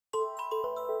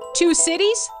2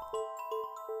 cities,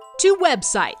 2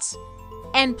 websites,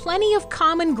 and plenty of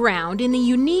common ground in the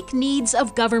unique needs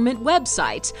of government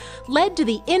websites led to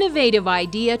the innovative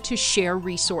idea to share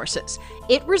resources.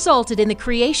 It resulted in the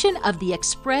creation of the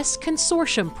Express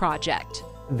Consortium project.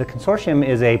 The consortium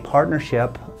is a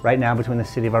partnership right now between the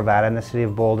City of Arvada and the City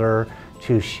of Boulder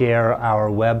to share our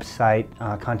website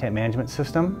content management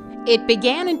system. It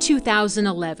began in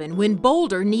 2011 when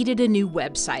Boulder needed a new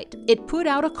website. It put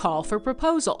out a call for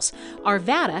proposals.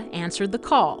 Arvada answered the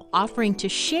call, offering to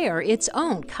share its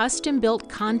own custom-built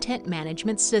content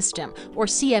management system, or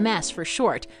CMS for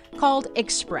short, called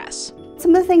Express.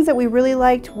 Some of the things that we really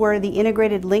liked were the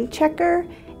integrated link checker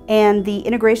and the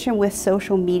integration with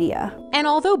social media. And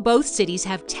although both cities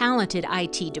have talented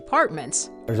IT departments,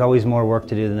 there's always more work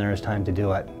to do than there is time to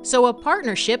do it. So a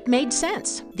partnership made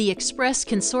sense. The Express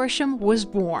Consortium was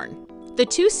born. The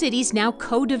 2 cities now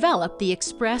co-develop the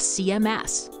Express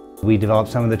CMS. We develop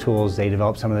some of the tools, they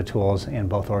develop some of the tools, and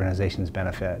both organizations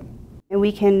benefit. And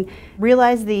we can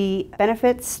realize the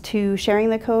benefits to sharing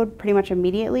the code pretty much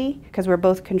immediately because we're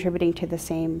both contributing to the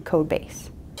same code base.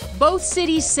 Both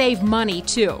cities save money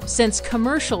too, since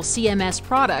commercial CMS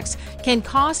products can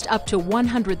cost up to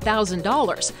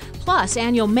 $100,000, plus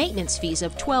annual maintenance fees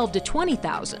of $12,000 to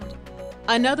 $20,000.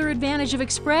 Another advantage of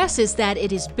Express is that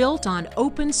it is built on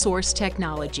open source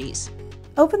technologies.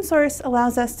 Open source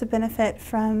allows us to benefit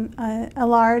from a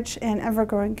large and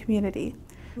ever-growing community.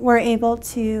 We're able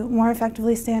to more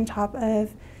effectively stay on top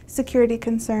of security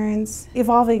concerns,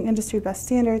 evolving industry best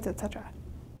standards, etc.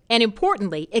 And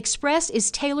importantly, Express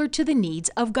is tailored to the needs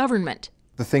of government.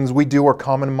 The things we do are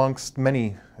common amongst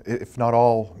many, if not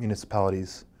all,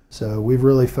 municipalities. So we've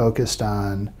really focused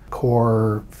on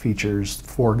core features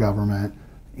for government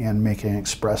and making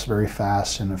Express very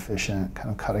fast and efficient, kind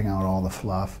of cutting out all the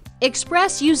fluff.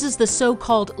 Express uses the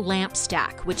so-called LAMP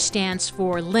stack, which stands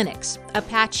for Linux,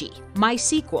 Apache,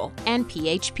 MySQL, and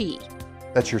PHP.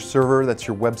 That's your server, that's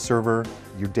your web server,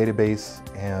 your database,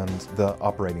 and the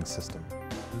operating system.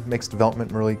 It makes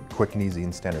development really quick and easy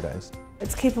and standardized.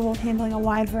 It's capable of handling a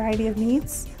wide variety of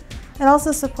needs. It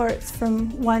also supports from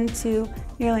 1 to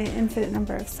nearly an infinite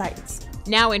number of sites.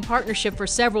 Now in partnership for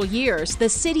several years, the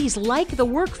cities like the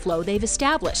workflow they've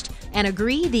established and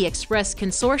agree the Express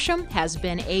Consortium has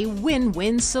been a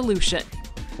win-win solution.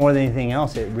 More than anything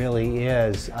else, it really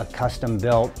is a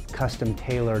custom-built,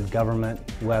 custom-tailored government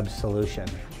web solution.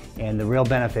 And the real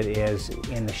benefit is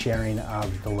in the sharing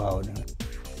of the load.